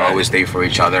 You know, you're always there for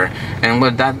each other. And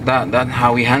with that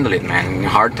how we handle it, man. In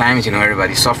hard times, you know,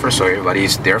 everybody suffers, so everybody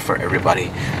is there for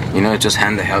everybody. You know, just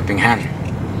hand the helping hand.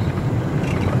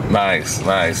 Nice.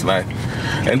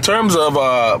 In terms of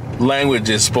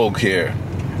languages spoke here,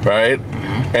 right?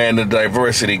 And the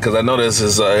diversity, because I know this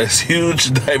is a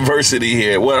huge diversity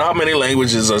here. Well, how many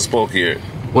languages are spoke here?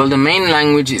 Well, the main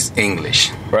language is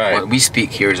English. Right. What we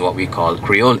speak here is what we call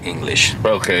Creole English.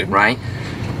 Okay. Right?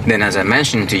 Then, as I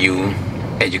mentioned to you,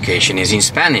 education is in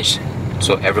Spanish.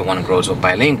 So everyone grows up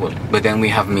bilingual. But then we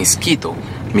have Miskito.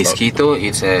 Miskito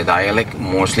is a dialect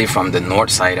mostly from the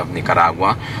north side of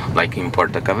Nicaragua, like in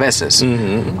Puerto Cabezas.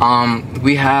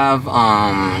 We have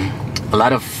a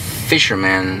lot of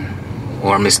fishermen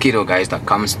or mosquito guys that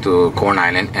comes to Corn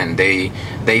Island, and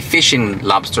they fish in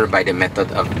lobster by the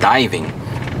method of diving,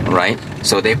 right?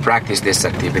 So they practice this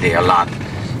activity a lot.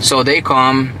 So they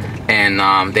come and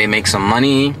they make some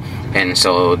money, and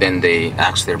so then they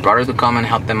ask their brother to come and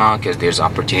help them out because there's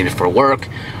opportunity for work.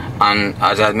 And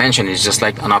as I mentioned, it's just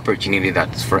like an opportunity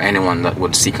that's for anyone that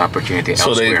would seek opportunity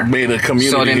elsewhere. So they made a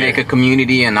community. So they make a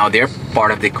community, and now they're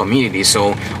part of the community.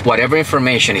 So whatever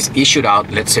information is issued out,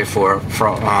 let's say from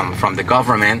the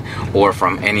government or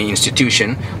from any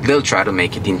institution, they'll try to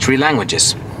make it in 3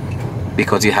 languages.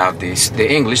 Because you have the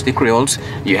English, the Creoles,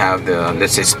 you have the,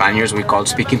 let's say, Spaniards, we call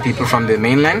speaking people from the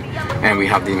mainland, and we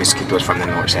have the Mosquitos from the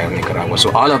north side of Nicaragua. So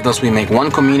all of those, we make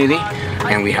one community,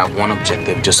 and we have one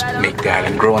objective, just make the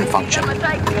island grow and function.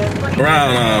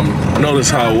 Brown, notice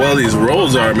how well these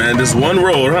roads are, man. This one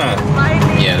road, huh?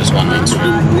 Yeah, there's one road.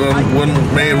 One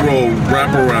main road,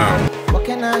 wrap around. What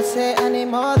can I say? I need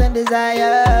more than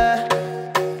desire,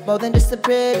 more than just a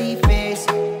pretty face.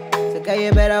 Girl,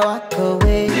 you better walk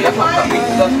away. We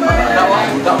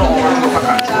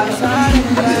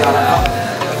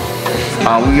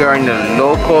are in the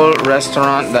local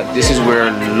restaurant. This is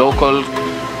where local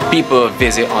people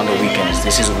visit on the weekends.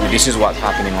 This is what's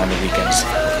happening on the weekends.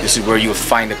 This is where you'll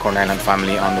find the Corn Island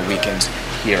family on the weekends.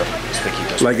 Here,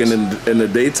 like in the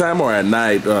daytime or at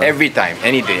night? Every time,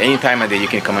 any day, any time of day, you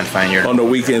can come and find your. On the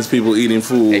weekends, people eating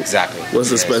food. Exactly.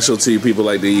 What's the specialty people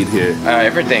like to eat here?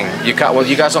 Everything. You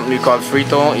got something we call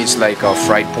frito. It's like a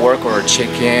fried pork or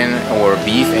chicken or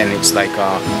beef, and it's like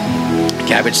a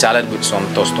cabbage salad with some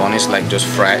tostones, like just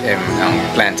fried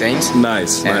plantains.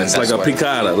 Nice. It's like a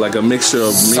picada, like a mixture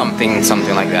of meat.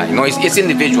 Something like that. You know, it's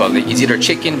individual. It's either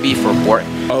chicken, beef, or pork.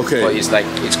 Okay. But it's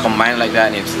combined like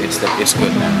that, and it's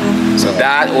good. So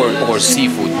that or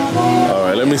seafood. All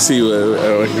right, let me see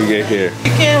what we can get here.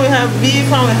 Chicken, we have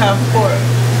beef, and we have pork.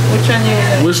 Which one you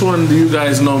like? Which one do you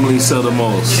guys normally sell the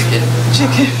most?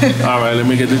 Chicken. All right, let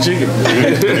me get the chicken.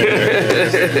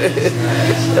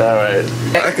 All right.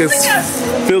 I can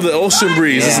feel the ocean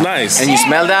breeze. It's nice. And you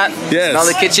smell that? Yes. Smell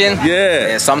the kitchen?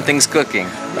 Yeah. Something's cooking.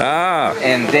 Ah.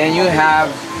 And then you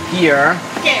have here,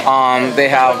 they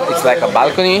have, it's like a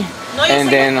balcony. And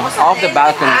then off the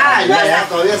balcony,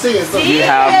 you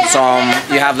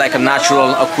have like a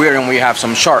natural aquarium where you have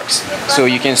some sharks. So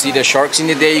you can see the sharks in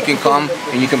the day. You can come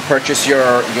and you can purchase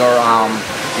your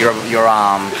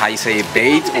how you say,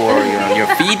 bait or your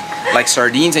feed, like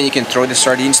sardines, and you can throw the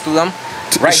sardines to them.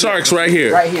 Right sharks here. Right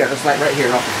here. Right here. That's like right here.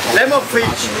 No. Lemon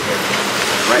fish.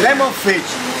 Right. Lemon fish.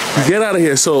 Get out of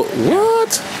here. So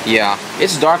what? Yeah,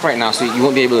 it's dark right now, so you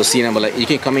won't be able to see them. But like you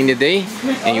can come in the day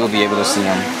and you'll be able to see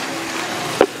them.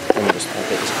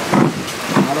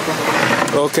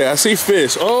 Okay, I see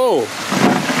fish. Oh,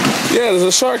 yeah, there's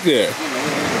a shark there.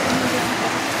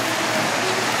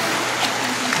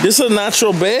 This is a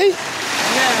natural bay? Yeah.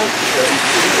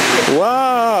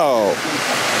 Wow.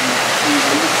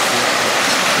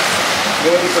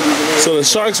 So the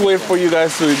sharks wait for you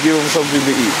guys to give them something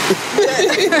to eat.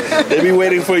 They be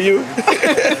waiting for you.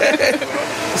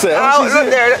 Say, Oh, look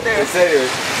there.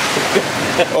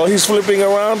 Oh, he's flipping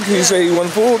around. He say he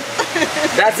wants food.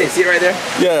 That's it. See it right there?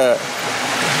 Yeah.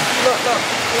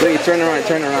 Look, you turn around.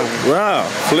 Wow.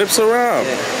 Flips around.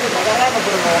 Yeah.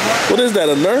 What is that?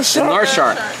 A nurse shark? The nurse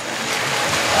shark.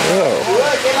 Oh.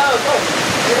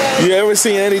 You ever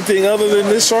seen anything other than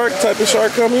this type of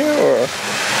shark come here, or?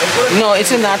 No,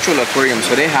 it's a natural aquarium,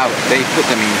 so they put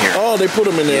them in here. Oh, they put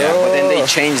them in there. Yeah, but then they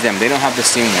change them. They don't have the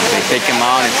same ones. They take them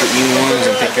out and put new ones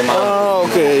and take them out. Oh,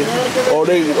 okay. Or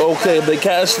if they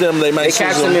catch them, they might. They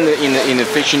catch them in the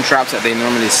fishing traps that they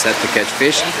normally set to catch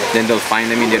fish. Then they'll find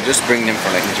them in there. Just bring them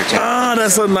for like entertainment. Ah,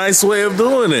 that's a nice way of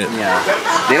doing it. Yeah.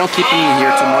 They don't keep them in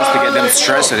here too much to get them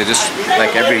stressed. So they just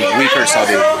like every week or so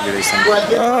they send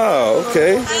them. Oh,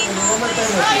 okay.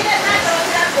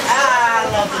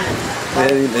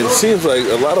 And it seems like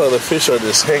a lot of the fish are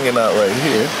just hanging out right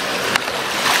here.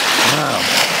 Wow.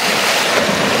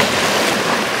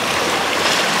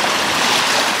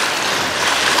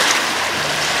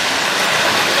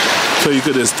 So you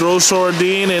could just throw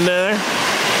sardine in there.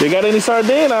 You got any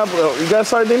sardine? You got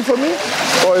sardine for me?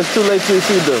 Or it's too late to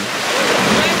feed them?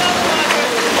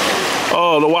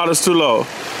 Oh, the water's too low.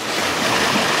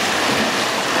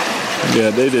 Yeah,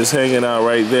 they just hanging out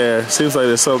right there. Seems like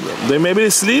there's something. Maybe they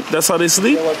sleep. That's how they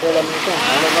sleep.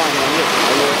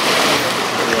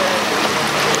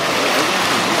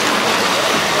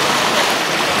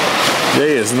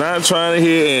 They is not trying to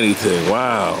hear anything.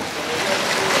 Wow.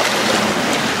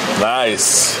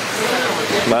 Nice.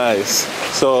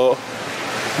 So,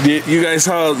 you guys,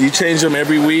 you change them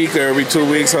every week or every 2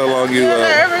 weeks? How long you?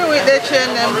 Every week they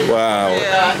change them. Wow.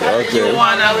 Yeah. Okay. You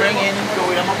wanna bring in?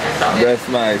 That's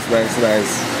nice.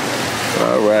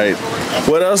 All right.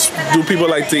 What else do people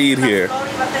like to eat here?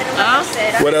 Huh?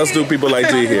 What else do people like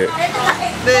to eat here?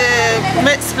 The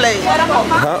mixed plate.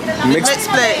 Huh? Mixed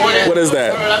plate. Yeah. What is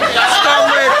that? It's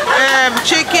come with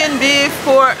chicken, beef,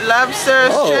 pork, lobster,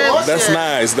 Oh, shrimp. that's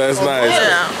nice.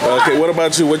 Yeah. Okay, what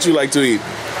about you? What you like to eat?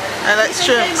 I like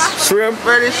shrimps. Shrimp?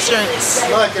 British shrimps.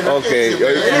 Okay.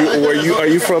 Are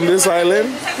you from this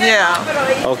island? Yeah.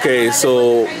 Okay,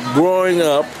 so growing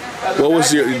up, what was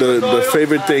the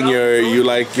favorite thing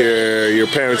your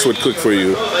parents would cook for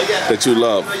you that you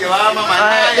love?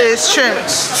 It's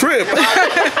shrimps. Shrimp.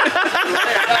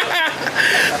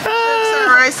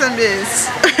 Rice and beans.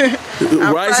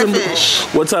 Rice and fish.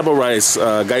 What type of rice?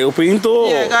 Gallo pinto?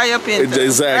 Yeah, gallo pinto.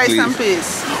 Exactly. Rice and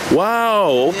peas.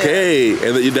 Wow. Okay. Yeah.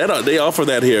 And they offer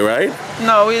that here, right?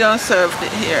 No, we don't serve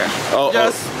it here.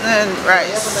 Just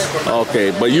rice. Okay,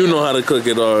 but you know how to cook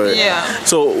it already. Yeah.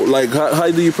 So, like,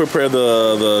 how do you prepare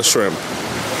the shrimp?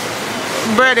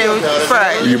 Bread it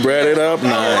fried. You bread it up?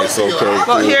 Nice. Okay. But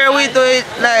Cool. here we do it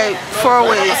like 4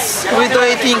 ways. We do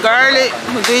it in garlic,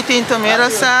 we do it in tomato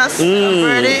sauce,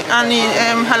 bread it, and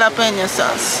in jalapeno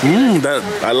sauce.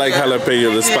 I like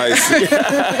jalapeno, the spicy.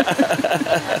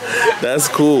 That's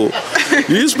cool.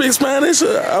 You speak Spanish?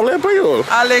 Jalapeno?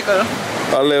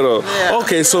 A little. Yeah.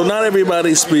 Okay, so not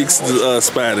everybody speaks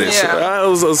Spanish. Yeah. I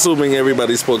was assuming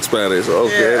everybody spoke Spanish.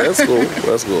 Okay, Yeah. that's cool.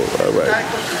 That's cool. All right.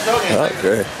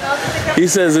 Okay. He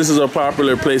says this is a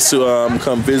popular place to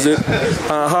come visit.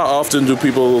 How often do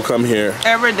people come here?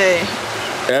 Every day.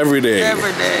 Every day.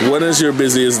 Every day. When is your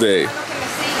busiest day?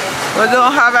 We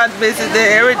don't have that busy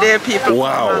day. Every day people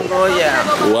come and go,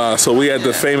 yeah. Wow, so we at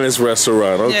the famous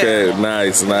restaurant. Okay, Yeah.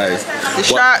 nice, nice. The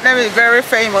shark them is very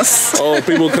famous. Oh,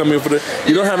 people come here for the...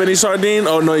 You don't have any sardine?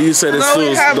 Oh, no, you said it's No, we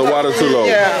too... have The water too low.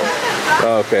 Yeah.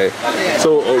 Okay.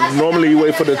 So normally you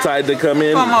wait for the tide to come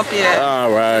in? Come up, yeah.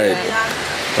 All right.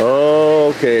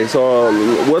 Okay, so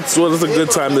what's a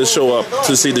good time to show up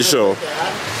to see the show?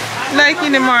 Like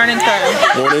in the morning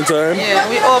time. Morning time? Yeah,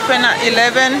 we open at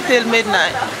 11 till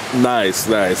midnight. Nice,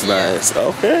 nice, nice.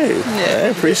 Okay, Yeah.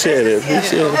 I appreciate it.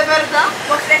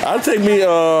 I'll take me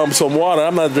some water.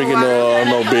 I'm not drinking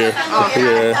no beer.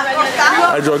 Yeah,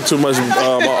 I drank too much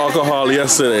alcohol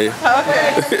yesterday.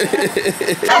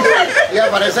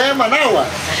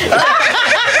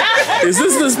 Is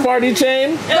this party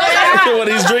chain? What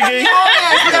he's drinking?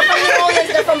 They're from New Orleans.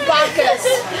 They're from Bacchus.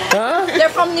 Huh? They're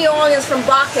from New Orleans, from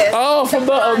Bacchus. Oh, from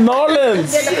the New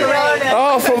Orleans. They're the parade.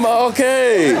 Oh, from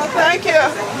okay. Thank you.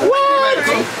 What?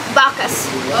 Bacchus.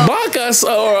 Bacchus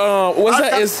or what's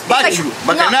that? Is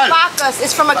No, Bacchus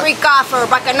is from a Greek god for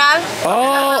Bacchanal.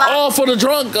 oh for the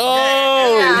drunk.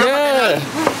 Oh yeah.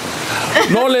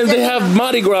 New Orleans, they have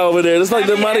Mardi Gras over there. It's like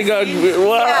the Mardi Gras.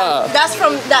 Wow. Yeah, that's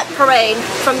from that parade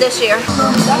from this year.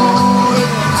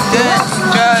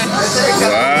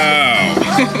 Wow.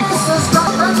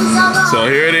 So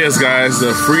here it is, guys.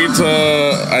 The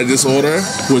frita I just ordered,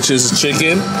 which is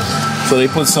chicken. So they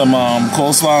put some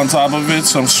coleslaw on top of it,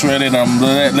 some shredded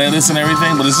lettuce and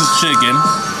everything, but this is chicken.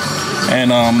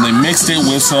 And they mixed it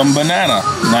with some banana.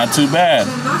 Not too bad.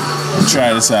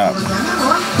 Try this out.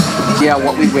 Yeah,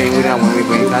 what we bring with that when we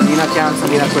bring Latina, Cant,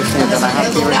 Latina question that I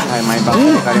have here inside my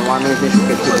basket. I want to finish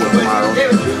with people tomorrow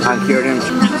and cure them.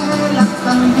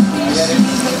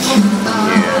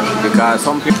 Yeah, because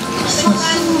some people.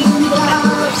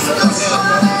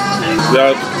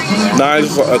 Yeah,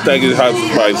 nice. Thank you. High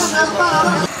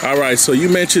price. All right. So you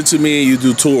mentioned to me you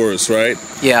do tours, right?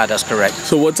 Yeah, that's correct.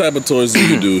 So what type of tours do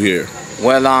you do here?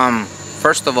 Well,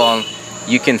 first of all,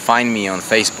 you can find me on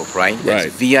Facebook, right? Right.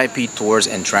 It's VIP Tours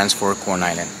and Transfer Corn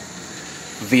Island.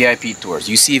 VIP Tours.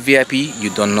 You see VIP,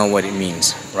 you don't know what it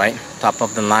means, right? Top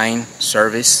of the line,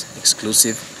 service,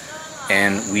 exclusive,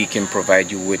 and we can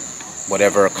provide you with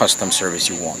whatever custom service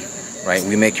you want, right?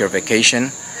 We make your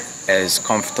vacation as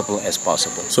comfortable as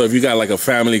possible. So if you got like a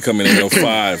family coming in,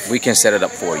 5, we can set it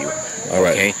up for you. All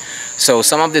right. Okay. So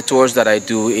some of the tours that I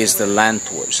do is the land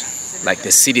tours, like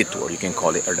the city tour, you can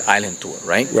call it, or the island tour,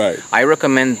 right? Right. I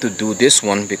recommend to do this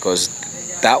one because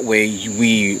that way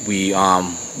we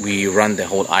run the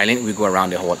whole island. We go around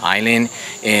the whole island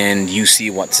and you see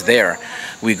what's there.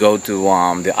 We go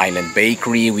to the island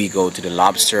bakery. We go to the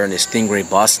lobster and the stingray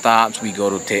bus stops. We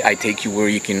go to I take you where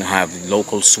you can have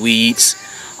local sweets.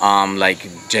 Like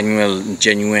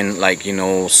genuine, like, you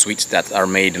know, sweets that are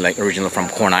made like original from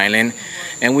Corn Island,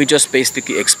 and we just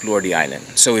basically explore the island.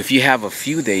 So if you have a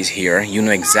few days here, you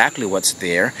know exactly what's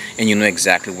there, and you know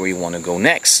exactly where you want to go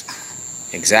next.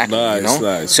 Exactly, nice, you know.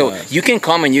 Nice, so nice. you can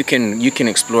come and you can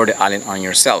explore the island on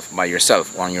yourself, by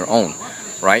yourself, on your own,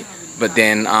 right? But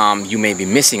then you may be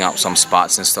missing out some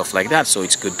spots and stuff like that. So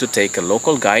it's good to take a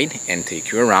local guide and take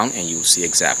you around, and you'll see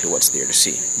exactly what's there to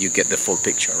see. You get the full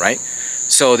picture, right?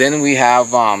 So then we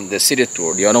have the city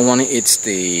tour. The other one, it's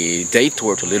the day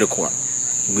tour to Little Corn.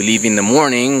 We leave in the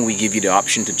morning. We give you the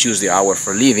option to choose the hour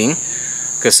for leaving,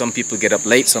 because some people get up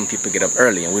late, some people get up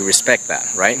early, and we respect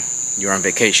that, right? You're on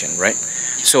vacation, right?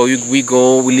 So we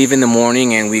leave in the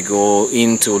morning and we go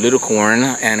into Little Corn,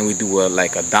 and we do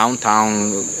like a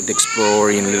downtown explore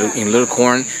in Little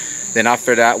Corn. Then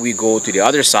after that, we go to the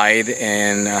other side,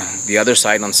 and the other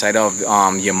side, on side of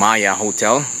Yamaya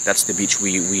Hotel, that's the beach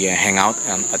we hang out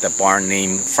at a bar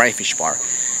named Fry Fish Bar.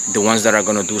 The ones that are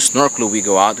going to do snorkel, we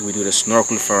go out, we do the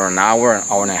snorkel for an hour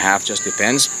and a half, just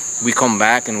depends. We come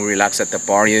back and we relax at the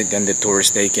bar. Then the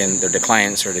tourists, the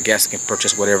clients or the guests can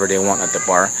purchase whatever they want at the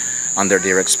bar under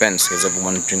their expense, because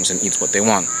everyone drinks and eats what they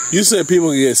want. You said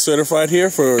people can get certified here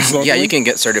for snorkeling? Yeah, you can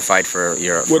get certified for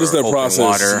What is that process?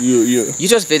 Water. You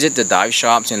just visit the dive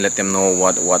shops and let them know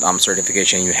what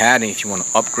certification you had, and if you want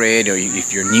to upgrade, or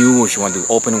if you're new, if you want to do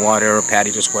open water,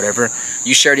 patios, whatever,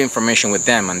 you share the information with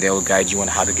them and they'll guide you on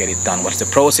how to get it done. What's the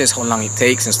process, how long it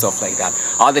takes, and stuff like that.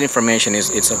 All that information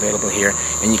it's available here,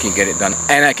 and you can get it done.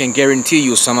 And I can guarantee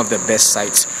you some of the best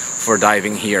sites for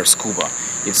diving here, scuba.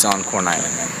 It's on Corn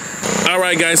Island, man.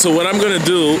 Alright guys, so what I'm going to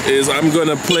do is I'm going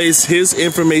to place his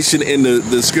information in the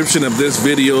description of this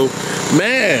video.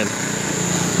 Man,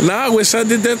 now I wish I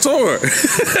did that tour.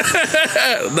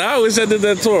 Now I wish I did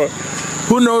that tour.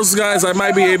 Who knows, guys? I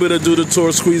might be able to do the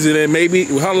tour, squeeze it in. Maybe.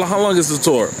 How long is the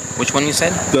tour? Which one you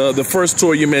said? The first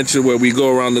tour you mentioned, where we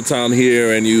go around the town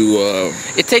here and you.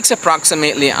 It takes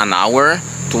approximately an hour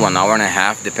to an hour and a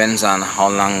half. Depends on how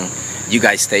long you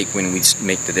guys take when we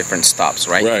make the different stops,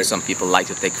 right? Right. Some people like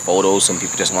to take photos. Some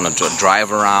people just want to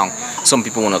drive around. Some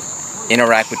people want to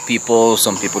interact with people.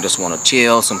 Some people just want to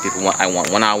chill. Some people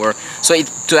want 1 hour. So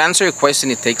to answer your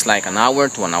question, it takes like an hour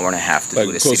to an hour and a half to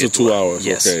do the close city to 2 tour. hours.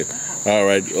 Yes. Okay. All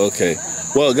right. Okay.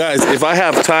 Well, guys, if I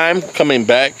have time coming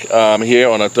back here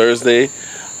on a Thursday,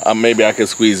 maybe I can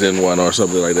squeeze in one or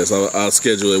something like this. I'll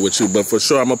schedule it with you. But for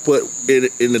sure, I'm gonna put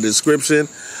it in the description.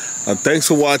 Thanks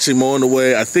for watching Mo on the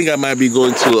Way. I think I might be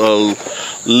going to a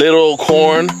Little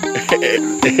Corn,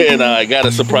 and I got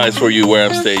a surprise for you where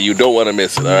I'm staying. You don't want to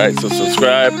miss it, all right? So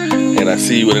subscribe, and I'll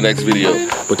see you in the next video.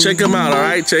 But check him out, all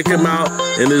right? Check him out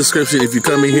in the description. If you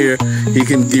come in here, he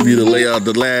can give you the layout of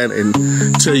the land and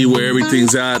tell you where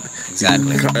everything's at.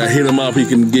 Exactly. Hit him up. He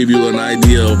can give you an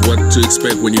idea of what to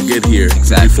expect when you get here.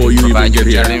 Exactly. Before you Provide even get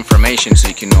here. General information so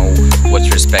you can know what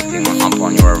you're expecting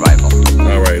upon your arrival.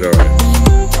 All right, all right.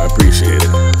 I appreciate it.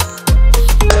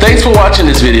 Thanks for watching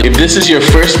this video. If this is your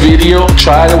first video,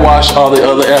 try to watch all the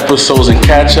other episodes and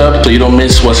catch up so you don't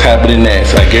miss what's happening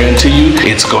next. I guarantee you,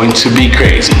 it's going to be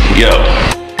crazy.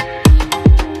 Yo.